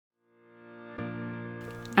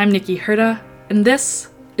I'm Nikki Herta, and this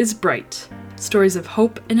is Bright, Stories of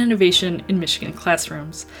Hope and Innovation in Michigan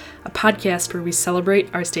Classrooms, a podcast where we celebrate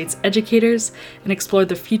our state's educators and explore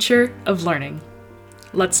the future of learning.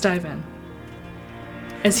 Let's dive in.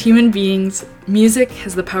 As human beings, music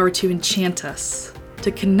has the power to enchant us, to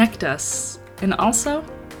connect us, and also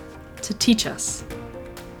to teach us.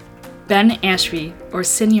 Ben Ashby, or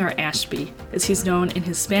Senor Ashby, as he's known in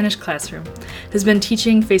his Spanish classroom, has been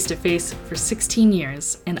teaching face-to-face for 16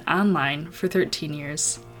 years and online for 13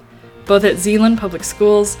 years. Both at Zeeland Public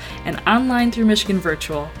Schools and online through Michigan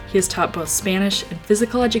Virtual, he has taught both Spanish and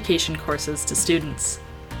physical education courses to students.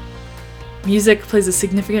 Music plays a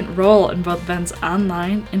significant role in both Ben's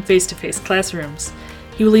online and face-to-face classrooms.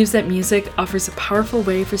 He believes that music offers a powerful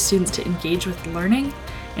way for students to engage with learning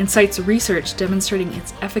and cites research demonstrating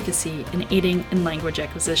its efficacy in aiding in language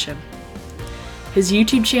acquisition. His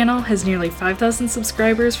YouTube channel has nearly 5,000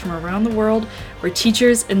 subscribers from around the world, where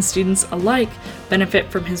teachers and students alike benefit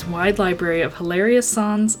from his wide library of hilarious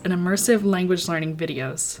songs and immersive language learning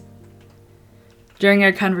videos. During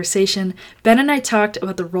our conversation, Ben and I talked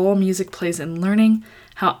about the role music plays in learning,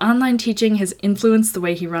 how online teaching has influenced the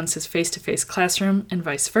way he runs his face-to-face classroom and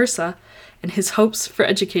vice versa, and his hopes for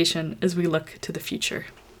education as we look to the future.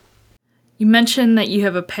 You mentioned that you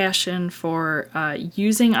have a passion for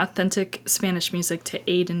using authentic Spanish music to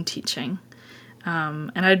aid in teaching.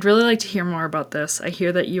 And I'd really like to hear more about this. I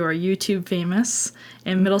hear that you are YouTube famous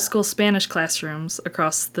in middle school Spanish classrooms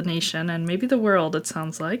across the nation and maybe the world, it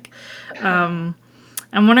sounds like. I'm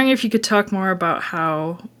wondering if you could talk more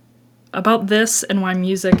about this and why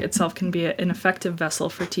music itself can be an effective vessel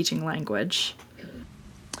for teaching language.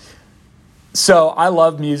 So I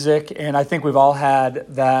love music, and I think we've all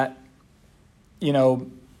had that,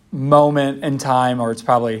 moment in time, or it's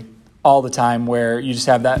probably all the time, where you just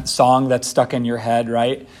have that song that's stuck in your head,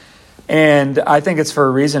 right? And I think it's for a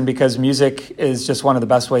reason, because music is just one of the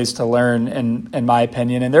best ways to learn, in my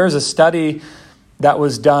opinion. And there was a study that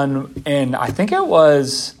was done in, I think it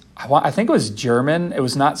was German. It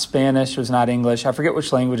was not Spanish. It was not English. I forget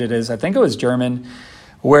which language it is. I think it was German,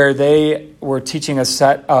 where they were teaching a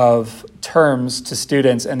set of terms to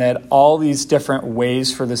students, and they had all these different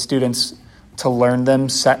ways for the students to learn them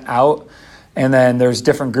set out. And then there's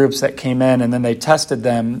different groups that came in, and then they tested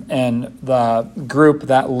them, and the group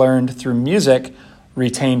that learned through music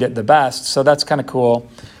retained it the best. So that's kind of cool.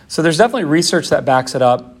 So there's definitely research that backs it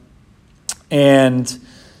up. And,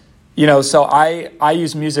 so I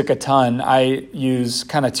use music a ton. I use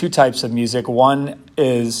kind of two types of music. One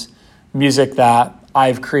is music that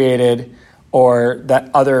I've created or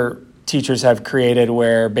that other teachers have created,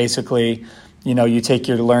 where basically, you take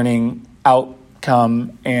your learning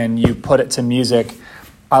outcome and you put it to music.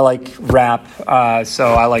 I like rap,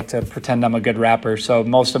 so I like to pretend I'm a good rapper. So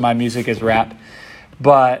most of my music is rap.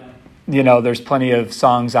 But there's plenty of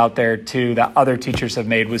songs out there too that other teachers have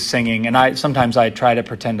made with singing, and sometimes I try to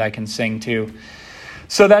pretend I can sing too.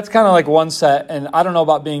 So that's kind of like one set, and I don't know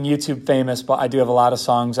about being YouTube famous, but I do have a lot of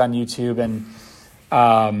songs on YouTube, and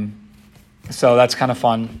so that's kind of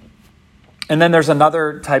fun. And then there's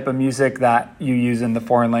another type of music that you use in the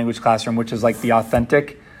foreign language classroom, which is like the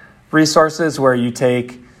authentic resources, where you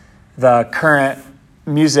take the current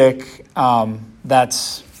music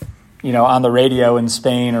that's on the radio in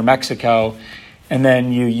Spain or Mexico, and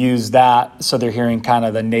then you use that so they're hearing kind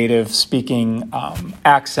of the native speaking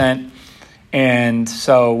accent. And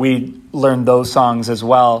so we learned those songs as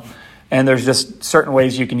well. And there's just certain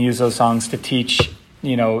ways you can use those songs to teach,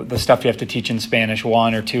 the stuff you have to teach in Spanish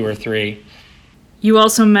 1 or 2 or 3. You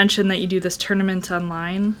also mentioned that you do this tournament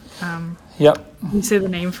online. Yep. Can you say the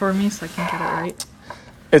name for me so I can get it right?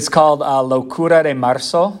 It's called Locura de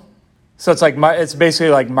Marzo. So it's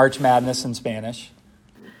basically like March Madness in Spanish.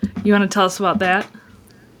 You want to tell us about that?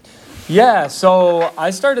 Yeah, so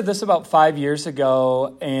I started this about 5 years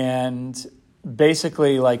ago, and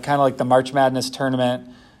basically kind of like the March Madness tournament,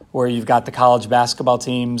 where you've got the college basketball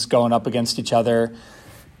teams going up against each other.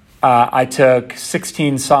 I took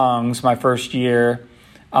 16 songs my first year,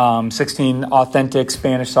 16 authentic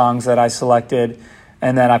Spanish songs that I selected,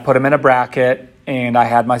 and then I put them in a bracket, and I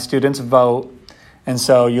had my students vote. And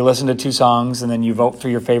so you listen to 2 songs, and then you vote for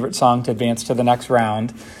your favorite song to advance to the next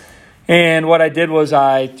round. And what I did was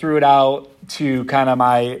I threw it out to kind of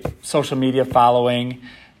my social media following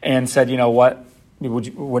and said, what,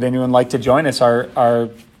 would anyone like to join us? Our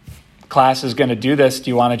class is going to do this.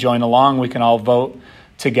 Do you want to join along? We can all vote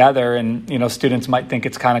together. And, students might think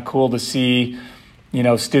it's kind of cool to see,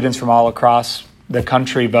 students from all across the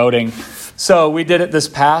country voting. So we did it this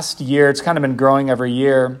past year. It's kind of been growing every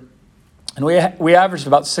year. And we averaged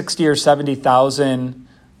about 60 or 70,000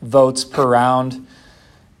 votes per round.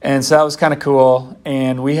 And so that was kind of cool.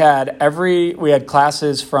 And we had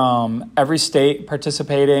classes from every state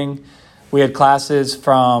participating. We had classes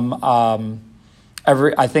from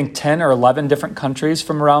I think 10 or 11 different countries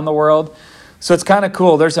from around the world. So it's kind of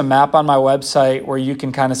cool. There's a map on my website where you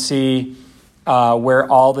can kind of see where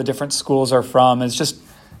all the different schools are from.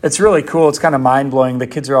 It's really cool. It's kind of mind-blowing. The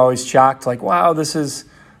kids are always shocked, like, wow, this is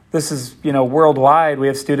worldwide. We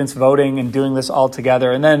have students voting and doing this all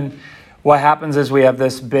together. And then what happens is we have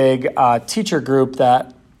this big teacher group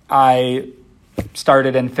that I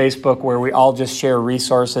started in Facebook where we all just share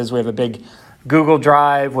resources. We have a big Google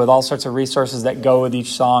Drive with all sorts of resources that go with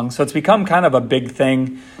each song. So it's become kind of a big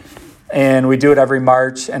thing, and we do it every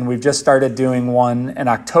March, and we've just started doing one in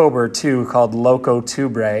October too called Loco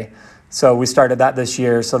Tubre. So we started that this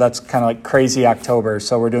year, so that's kind of like Crazy October.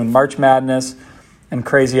 So we're doing March Madness and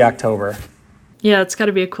Crazy October. Yeah, it's got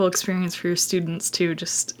to be a cool experience for your students too,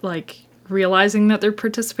 just like realizing that they're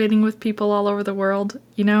participating with people all over the world,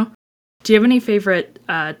 you know? Do you have any favorite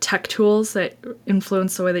tech tools that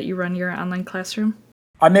influence the way that you run your online classroom?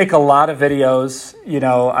 I make a lot of videos.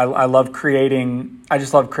 I love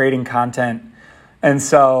creating content. And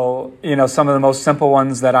so, some of the most simple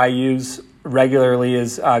ones that I use regularly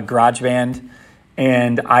is GarageBand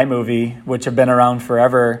and iMovie, which have been around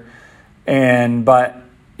forever. But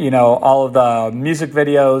all of the music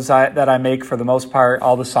videos that I make, for the most part,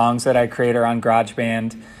 all the songs that I create are on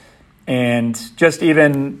GarageBand. And just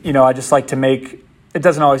even, I just like to make, it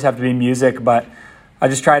doesn't always have to be music, but I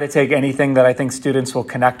just try to take anything that I think students will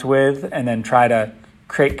connect with and then try to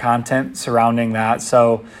create content surrounding that.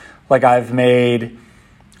 So like I've made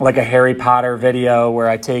like a Harry Potter video where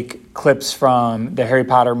I take clips from the Harry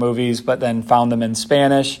Potter movies, but then found them in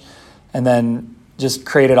Spanish, and then just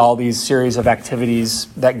created all these series of activities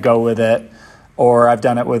that go with it. Or I've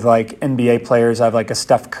done it with like NBA players. I have like a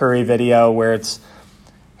Steph Curry video where it's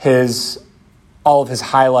all of his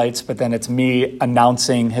highlights, but then it's me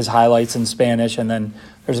announcing his highlights in Spanish, and then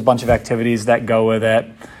there's a bunch of activities that go with it.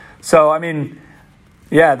 So, I mean,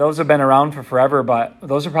 yeah, those have been around for forever, but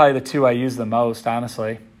those are probably the two I use the most,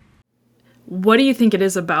 honestly. What do you think it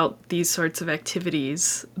is about these sorts of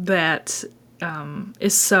activities that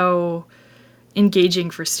is so engaging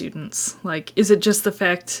for students? Like, is it just the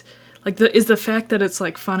fact... is the fact that it's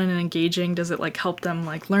like fun and engaging, does it like help them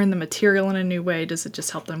like learn the material in a new way? Does it just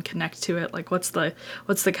help them connect to it? Like what's the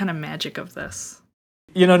kind of magic of this?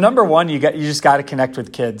 Number one, you just got to connect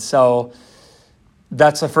with kids. So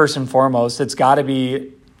that's the first and foremost. It's got to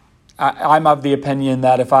be, I'm of the opinion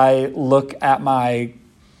that if I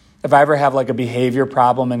ever have like a behavior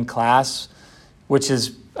problem in class, which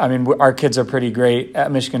is, our kids are pretty great at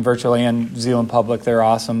Michigan Virtual and Zeeland Public. They're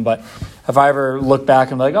awesome. But if I ever look back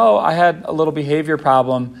and be like, oh, I had a little behavior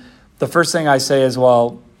problem, the first thing I say is,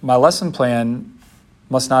 well, my lesson plan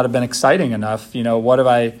must not have been exciting enough. What have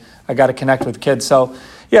I got to connect with kids. So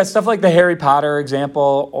yeah, stuff like the Harry Potter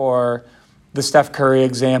example or the Steph Curry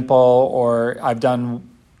example, or I've done,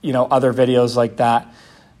 other videos like that.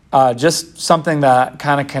 Just something that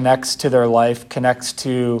kind of connects to their life, connects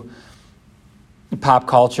to pop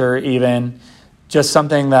culture even, just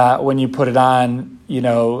something that when you put it on,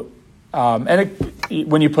 when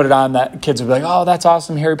you put it on, that kids will be like, oh, that's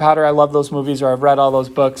awesome, Harry Potter, I love those movies, or I've read all those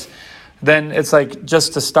books. Then it's like,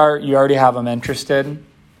 just to start, you already have them interested.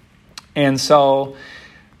 And so,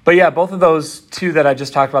 but yeah, both of those two that I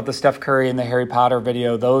just talked about, the Steph Curry and the Harry Potter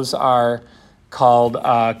video, those are called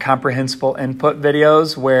comprehensible input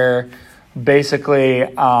videos, where basically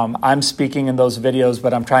I'm speaking in those videos,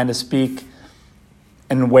 but I'm trying to speak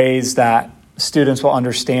in ways that students will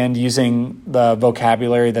understand using the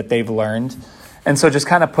vocabulary that they've learned. And so just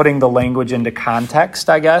kind of putting the language into context,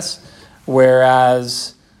 I guess.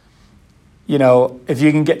 Whereas, if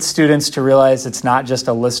you can get students to realize it's not just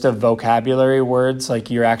a list of vocabulary words,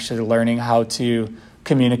 like you're actually learning how to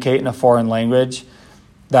communicate in a foreign language,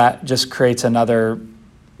 that just creates another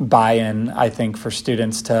buy-in, I think, for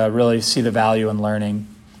students to really see the value in learning.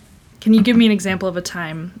 Can you give me an example of a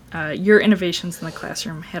time your innovations in the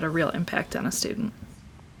classroom had a real impact on a student?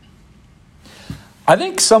 I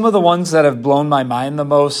think some of the ones that have blown my mind the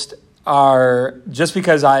most are just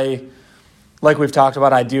because like we've talked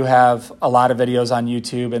about, I do have a lot of videos on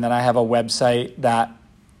YouTube, and then I have a website that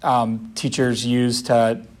teachers use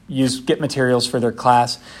to get materials for their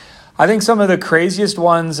class. I think some of the craziest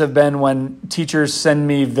ones have been when teachers send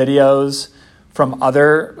me videos from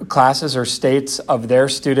other classes or states of their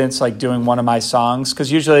students like doing one of my songs,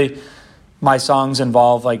 because usually my songs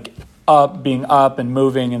involve like being up and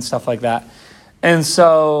moving and stuff like that. And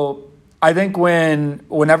so I think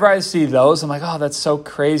whenever I see those, I'm like, oh, that's so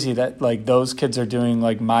crazy that like those kids are doing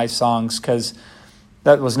like my songs, because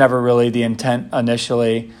that was never really the intent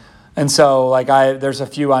initially. And so like there's a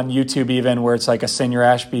few on YouTube even where it's like a Senior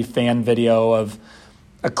Ashby fan video of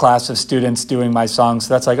a class of students doing my songs.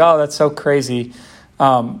 So that's like, oh, that's so crazy.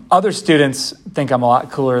 Other students think I'm a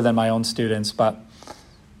lot cooler than my own students, but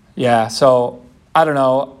yeah, so I don't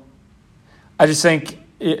know. I just think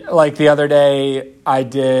like the other day I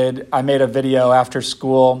made a video after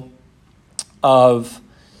school of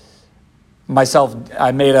myself.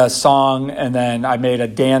 I made a song and then I made a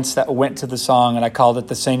dance that went to the song and I called it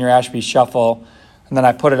the Senior Ashby Shuffle. And then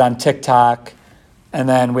I put it on TikTok, and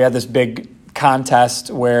then we had this big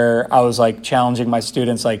contest where I was like challenging my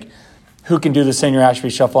students, like who can do the Senior Ashby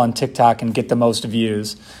Shuffle on TikTok and get the most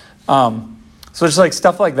views. So just like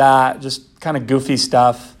stuff like that, just kind of goofy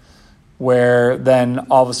stuff where then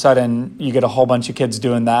all of a sudden you get a whole bunch of kids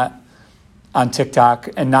doing that on TikTok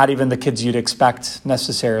and not even the kids you'd expect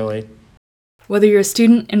necessarily. Whether you're a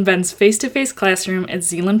student in Ben's face-to-face classroom at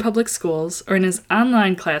Zeeland Public Schools or in his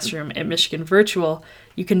online classroom at Michigan Virtual,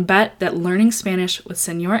 you can bet that learning Spanish with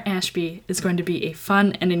Senor Ashby is going to be a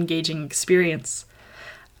fun and engaging experience.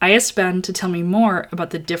 I asked Ben to tell me more about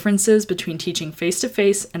the differences between teaching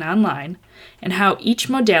face-to-face and online, and how each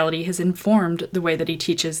modality has informed the way that he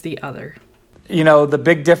teaches the other. You know, the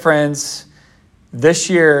big difference this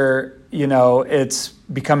year, you know, it's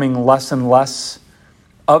becoming less and less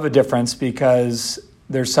of a difference because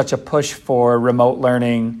there's such a push for remote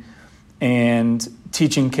learning and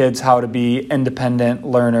teaching kids how to be independent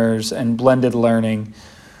learners and blended learning.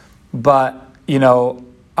 But, you know,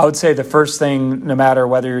 I would say the first thing, no matter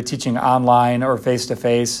whether you're teaching online or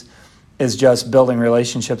face-to-face, is just building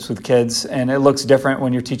relationships with kids. And it looks different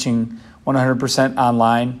when you're teaching 100%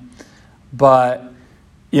 online. But,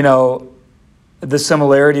 you know, the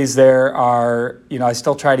similarities there are, you know, I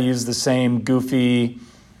still try to use the same goofy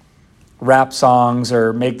rap songs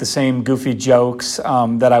or make the same goofy jokes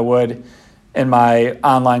that I would in my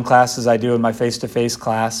online classes I do in my face-to-face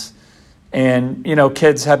class. And, you know,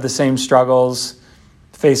 kids have the same struggles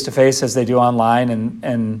face-to-face as they do online,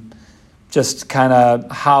 and just kind of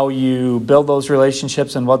how you build those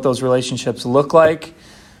relationships and what those relationships look like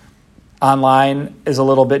online is a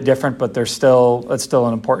little bit different, but it's still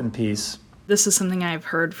an important piece. This is something I've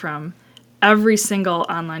heard from every single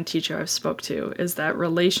online teacher I've spoke to, is that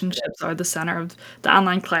relationships are the center of the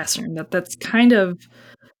online classroom. That's kind of,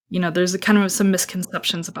 you know, there's some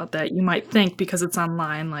misconceptions about that. You might think because it's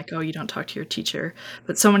online, like, oh, you don't talk to your teacher.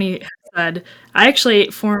 But so many have said, I actually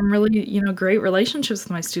form really, you know, great relationships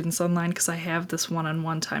with my students online because I have this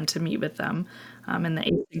one-on-one time to meet with them in the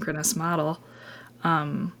asynchronous model.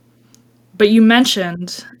 But you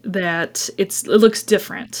mentioned that it looks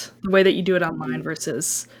different, the way that you do it online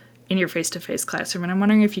versus in your face-to-face classroom. And I'm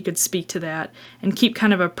wondering if you could speak to that and keep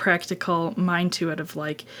kind of a practical mind to it of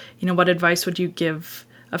like, you know, what advice would you give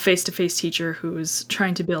a face-to-face teacher who's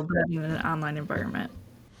trying to build that in an online environment?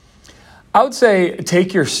 I would say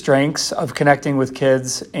take your strengths of connecting with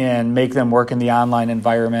kids and make them work in the online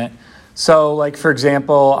environment. So like, for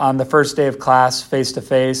example, on the first day of class,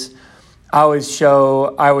 face-to-face, I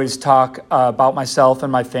always talk about myself and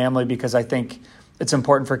my family because I think it's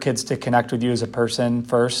important for kids to connect with you as a person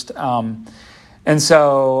first. And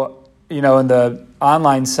so, you know, in the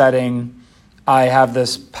online setting, I have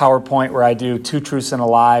this PowerPoint where I do 2 truths and a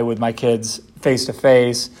lie with my kids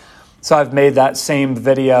face-to-face. So I've made that same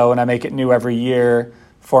video and I make it new every year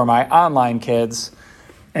for my online kids.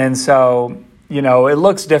 And so, you know, it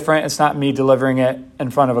looks different. It's not me delivering it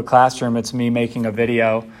in front of a classroom. It's me making a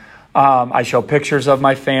video. I show pictures of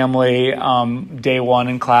my family day one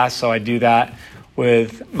in class, so I do that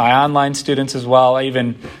with my online students as well. I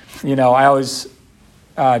even, you know, I always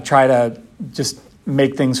try to just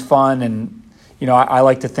make things fun, and, you know, I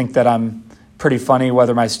like to think that I'm pretty funny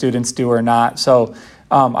whether my students do or not. So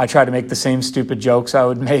I try to make the same stupid jokes I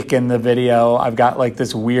would make in the video. I've got like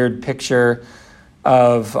this weird picture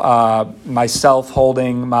of myself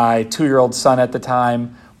holding my 2-year-old son at the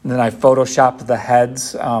time. And then I photoshopped the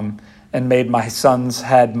heads and made my son's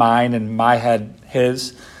head mine and my head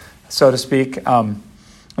his, so to speak. And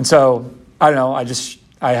so, I don't know,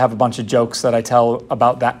 I have a bunch of jokes that I tell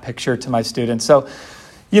about that picture to my students. So,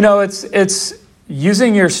 you know, it's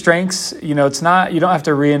using your strengths. You know, it's not, you don't have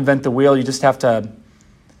to reinvent the wheel. You just have to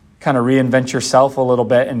kind of reinvent yourself a little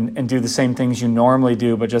bit and do the same things you normally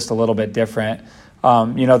do, but just a little bit different.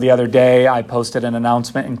 You know, the other day I posted an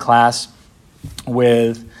announcement in class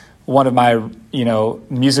with one of my, you know,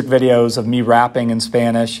 music videos of me rapping in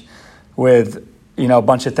Spanish with, you know, a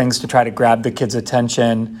bunch of things to try to grab the kids'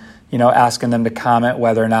 attention, you know, asking them to comment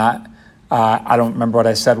whether or not, I don't remember what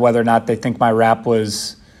I said, whether or not they think my rap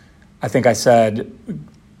was, I think I said,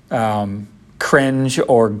 cringe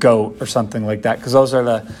or goat or something like that, because those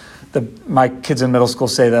are my kids in middle school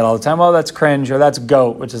say that all the time. Oh, that's cringe, or that's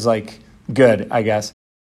goat, which is like good, I guess.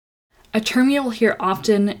 A term you will hear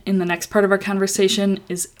often in the next part of our conversation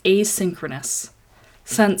is asynchronous.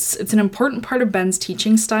 Since it's an important part of Ben's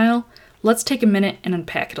teaching style, let's take a minute and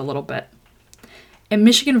unpack it a little bit. At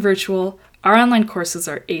Michigan Virtual, our online courses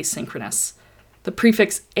are asynchronous. The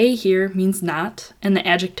prefix a here means not, and the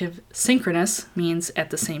adjective synchronous means at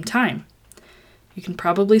the same time. You can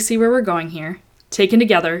probably see where we're going here. Taken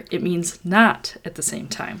together, it means not at the same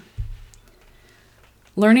time.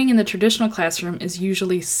 Learning in the traditional classroom is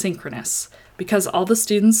usually synchronous because all the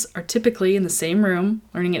students are typically in the same room,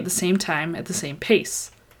 learning at the same time at the same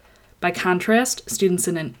pace. By contrast, students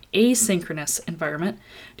in an asynchronous environment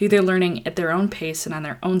do their learning at their own pace and on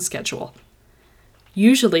their own schedule.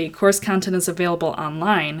 Usually, course content is available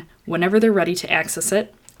online whenever they're ready to access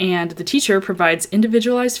it, and the teacher provides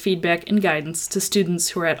individualized feedback and guidance to students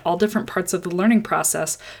who are at all different parts of the learning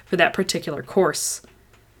process for that particular course.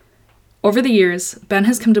 Over the years, Ben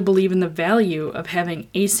has come to believe in the value of having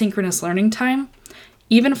asynchronous learning time,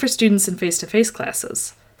 even for students in face-to-face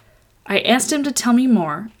classes. I asked him to tell me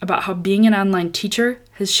more about how being an online teacher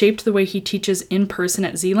has shaped the way he teaches in person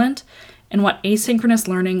at Zeeland and what asynchronous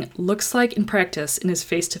learning looks like in practice in his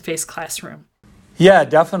face-to-face classroom. Yeah,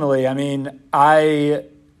 definitely. I mean, I,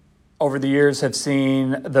 over the years, have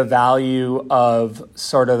seen the value of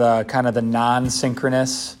sort of the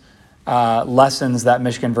non-synchronous lessons that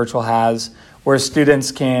Michigan Virtual has, where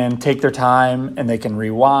students can take their time and they can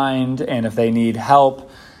rewind, and if they need help,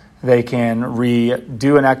 they can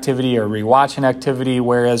redo an activity or rewatch an activity,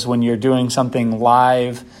 whereas when you're doing something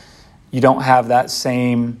live, you don't have that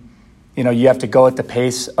same, you have to go at the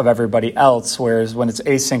pace of everybody else, whereas when it's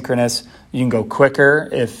asynchronous, you can go quicker.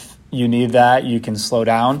 If you need that, you can slow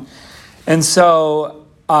down. And so,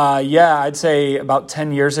 I'd say about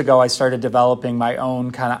 10 years ago, I started developing my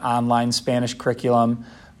own kind of online Spanish curriculum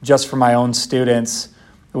just for my own students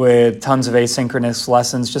with tons of asynchronous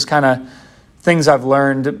lessons, just kind of things I've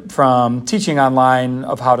learned from teaching online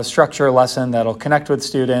of how to structure a lesson that'll connect with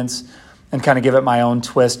students and kind of give it my own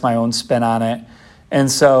twist, my own spin on it. And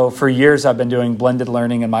so for years, I've been doing blended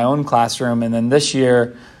learning in my own classroom. And then this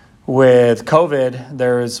year with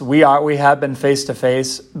COVID, we have been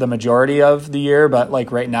face-to-face the majority of the year, but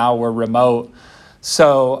like right now we're remote.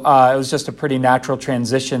 So it was just a pretty natural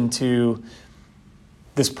transition to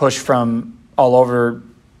this push from all over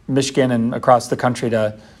Michigan and across the country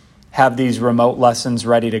to have these remote lessons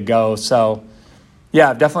ready to go. So yeah,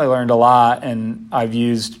 I've definitely learned a lot, and I've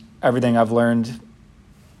used everything I've learned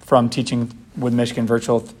from teaching with Michigan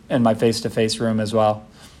Virtual in my face-to-face room as well.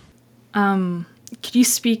 Could you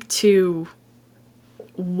speak to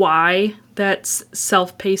why that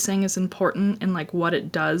self-pacing is important and like what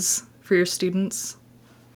it does for your students?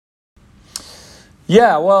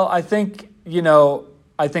 Yeah, well, I think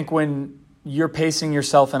when you're pacing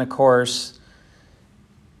yourself in a course,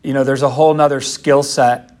 there's a whole nother skill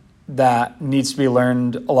set that needs to be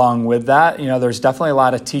learned along with that. There's definitely a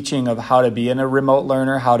lot of teaching of how to be a remote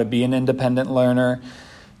learner, how to be an independent learner.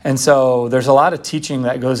 And so there's a lot of teaching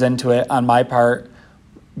that goes into it on my part,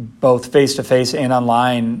 both face-to-face and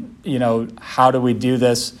online. How do we do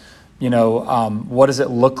this? What does it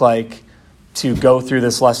look like to go through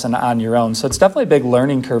this lesson on your own? So it's definitely a big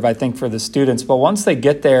learning curve, I think, for the students. But once they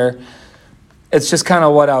get there, it's just kind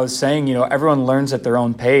of what I was saying, everyone learns at their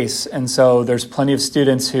own pace. And so there's plenty of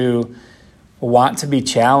students who want to be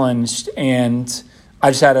challenged. And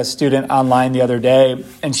I just had a student online the other day,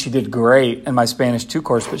 and she did great in my Spanish 2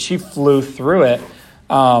 course, but she flew through it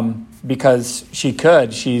because she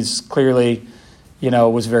could. She's clearly,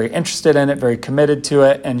 was very interested in it, very committed to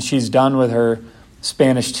it, and she's done with her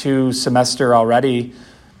Spanish 2 semester already.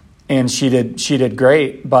 And she did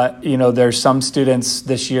great. But, there's some students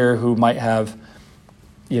this year who might have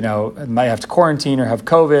to quarantine or have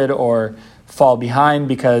COVID or fall behind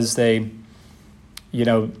because they,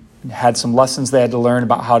 had some lessons they had to learn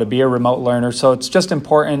about how to be a remote learner. So it's just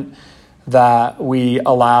important that we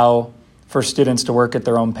allow for students to work at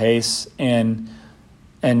their own pace. So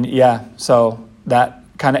that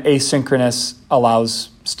kind of asynchronous allows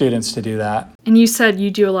students to do that. And you said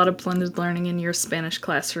you do a lot of blended learning in your Spanish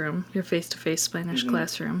classroom, your face-to-face Spanish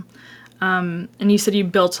classroom. And you said you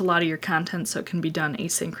built a lot of your content so it can be done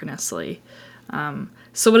asynchronously.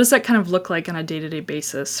 So what does that kind of look like on a day-to-day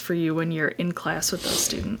basis for you when you're in class with those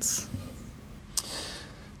students?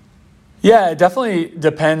 Yeah, it definitely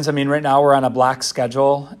depends. I mean, right now we're on a block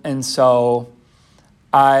schedule, and so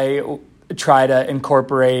I try to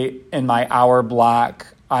incorporate in my hour block,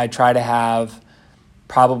 I try to have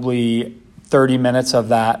probably 30 minutes of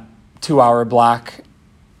that 2-hour block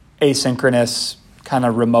asynchronous kind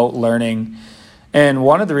of remote learning. And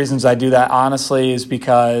one of the reasons I do that, honestly, is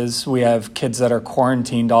because we have kids that are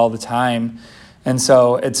quarantined all the time. And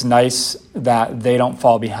so it's nice that they don't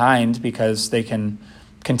fall behind because they can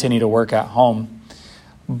continue to work at home.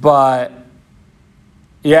 But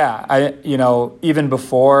yeah, even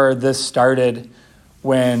before this started,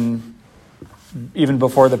 even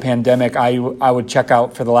before the pandemic, I would check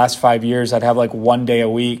out for the last 5 years. I'd have like 1 day a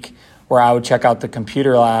week where I would check out the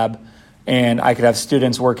computer lab, and I could have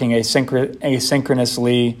students working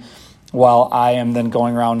asynchronously while I am then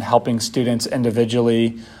going around helping students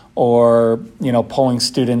individually, or pulling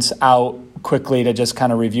students out quickly to just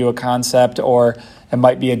kind of review a concept. Or it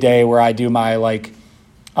might be a day where I do my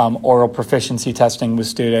oral proficiency testing with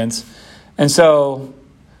students. And so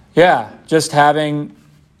just having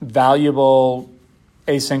valuable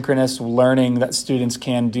asynchronous learning that students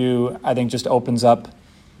can do, I think, just opens up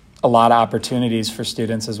a lot of opportunities for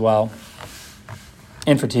students as well,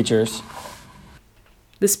 and for teachers.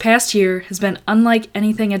 This past year has been unlike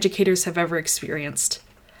anything educators have ever experienced.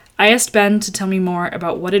 I asked Ben to tell me more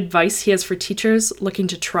about what advice he has for teachers looking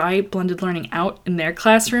to try blended learning out in their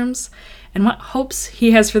classrooms, and what hopes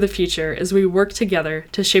he has for the future as we work together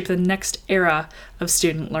to shape the next era of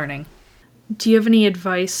student learning. Do you have any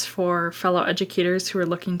advice for fellow educators who are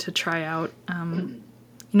looking to try out,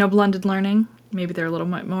 blended learning? Maybe they're a little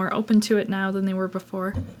bit more open to it now than they were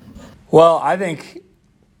before. Well, I think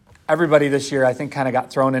everybody this year, kind of got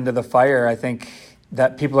thrown into the fire. I think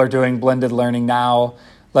that people are doing blended learning now,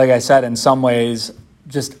 like I said, in some ways,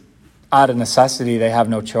 just out of necessity. They have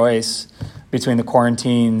no choice between the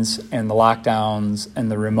quarantines and the lockdowns and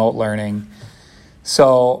the remote learning.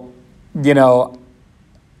 So,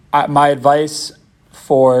 my advice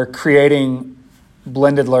for creating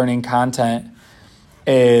blended learning content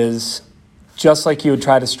is, just like you would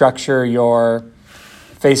try to structure your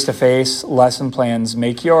face-to-face lesson plans,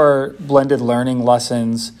 make your blended learning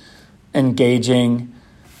lessons engaging,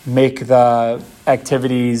 make the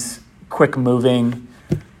activities quick moving,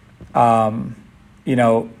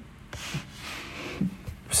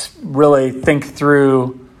 really think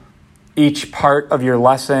through each part of your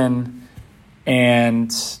lesson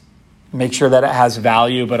and make sure that it has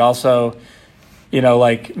value, but also,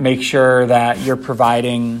 make sure that you're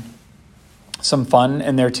providing some fun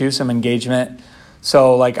in there too, some engagement.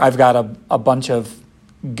 So I've got a bunch of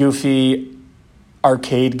goofy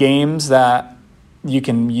arcade games that you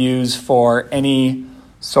can use for any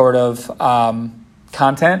sort of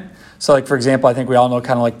content. So for example, I think we all know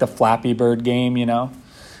kind of the Flappy Bird game, you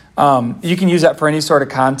can use that for any sort of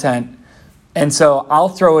content. And so I'll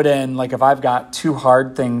throw it in, if I've got 2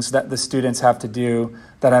 hard things that the students have to do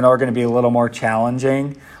that I know are going to be a little more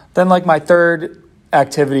challenging, then my third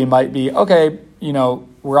activity might be, okay,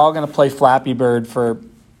 we're all going to play Flappy Bird for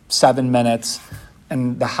 7 minutes,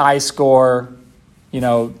 and the high score,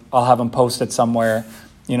 I'll have them post it somewhere,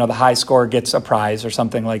 the high score gets a prize or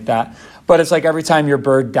something like that. But it's every time your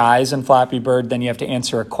bird dies in Flappy Bird, then you have to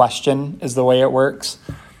answer a question, is the way it works.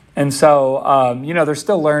 And so, there's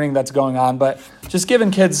still learning that's going on, but just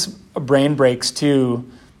giving kids brain breaks too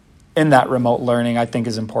in that remote learning, I think,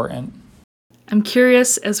 is important. I'm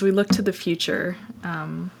curious, as we look to the future,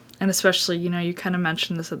 and especially, you kind of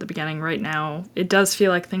mentioned this at the beginning, right now, it does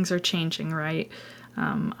feel like things are changing, right?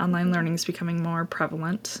 Online learning is becoming more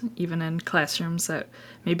prevalent, even in classrooms that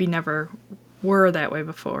maybe never were that way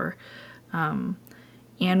before.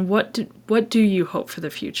 And what do you hope for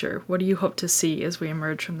the future? What do you hope to see as we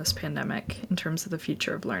emerge from this pandemic in terms of the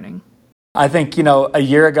future of learning? I think, a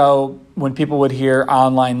year ago when people would hear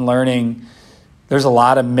online learning, there's a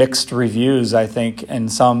lot of mixed reviews, I think,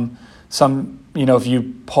 and some if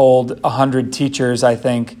you polled 100 teachers, I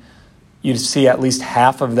think you'd see at least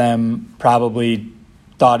half of them probably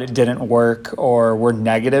thought it didn't work or were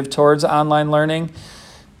negative towards online learning.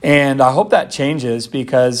 And I hope that changes,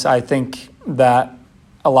 because I think that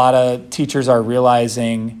a lot of teachers are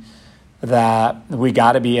realizing that we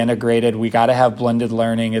got to be integrated. We got to have blended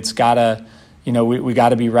learning. It's got to, we got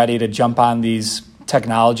to be ready to jump on these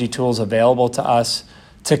technology tools available to us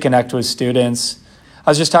to connect with students. I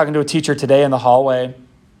was just talking to a teacher today in the hallway,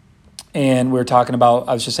 and we were talking about,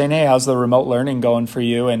 I was just saying, hey, how's the remote learning going for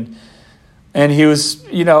you? And he was,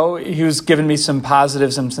 he was giving me some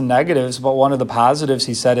positives and some negatives, but one of the positives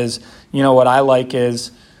he said is, what I like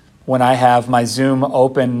is when I have my Zoom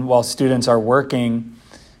open while students are working,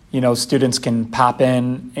 students can pop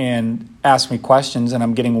in and ask me questions, and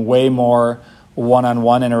I'm getting way more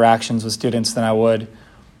one-on-one interactions with students than I would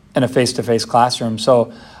in a face-to-face classroom.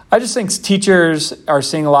 So I just think teachers are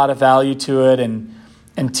seeing a lot of value to it, and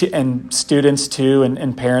and students too,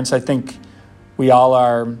 and parents. I think we all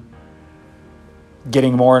are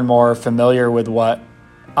getting more and more familiar with what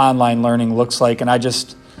online learning looks like. And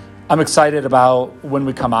I'm excited about when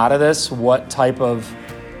we come out of this, what type of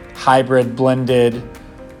hybrid blended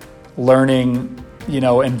learning,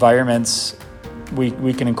 environments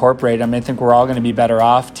we can incorporate. I think we're all going to be better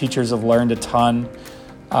off. Teachers have learned a ton.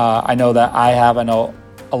 I know that I know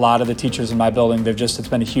a lot of the teachers in my building, it's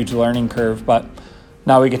been a huge learning curve, but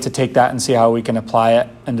now we get to take that and see how we can apply it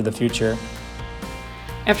into the future.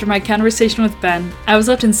 After my conversation with Ben, I was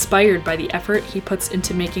left inspired by the effort he puts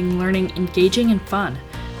into making learning engaging and fun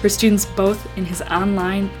for students both in his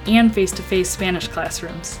online and face-to-face Spanish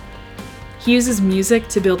classrooms. He uses music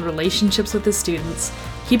to build relationships with his students,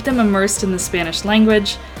 keep them immersed in the Spanish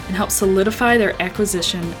language, and help solidify their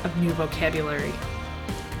acquisition of new vocabulary.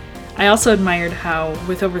 I also admired how,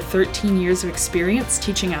 with over 13 years of experience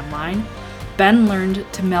teaching online, Ben learned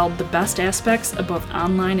to meld the best aspects of both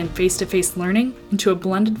online and face-to-face learning into a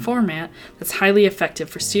blended format that's highly effective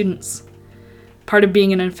for students. Part of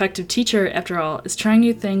being an effective teacher, after all, is trying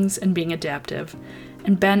new things and being adaptive.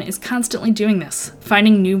 And Ben is constantly doing this,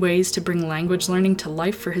 finding new ways to bring language learning to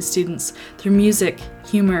life for his students through music,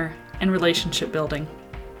 humor, and relationship building.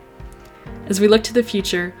 As we look to the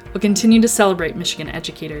future, we'll continue to celebrate Michigan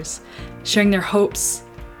educators, sharing their hopes,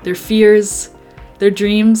 their fears, their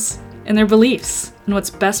dreams, and their beliefs in what's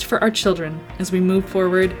best for our children as we move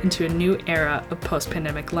forward into a new era of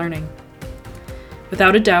post-pandemic learning.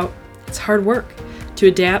 Without a doubt, it's hard work to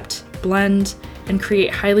adapt, blend, and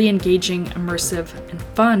create highly engaging, immersive, and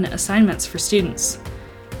fun assignments for students.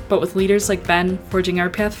 But with leaders like Ben forging our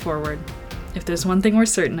path forward, if there's one thing we're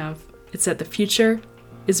certain of, it's that the future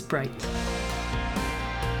is bright.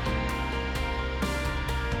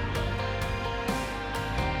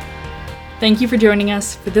 Thank you for joining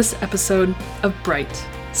us for this episode of Bright,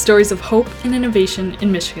 Stories of Hope and Innovation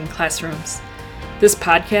in Michigan Classrooms. This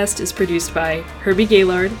podcast is produced by Herbie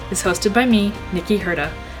Gaylord, is hosted by me, Nikki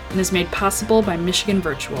Herta, and is made possible by Michigan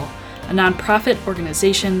Virtual, a nonprofit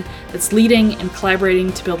organization that's leading and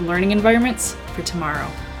collaborating to build learning environments for tomorrow.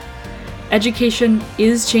 Education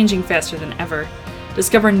is changing faster than ever.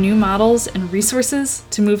 Discover new models and resources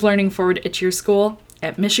to move learning forward at your school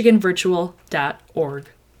at michiganvirtual.org.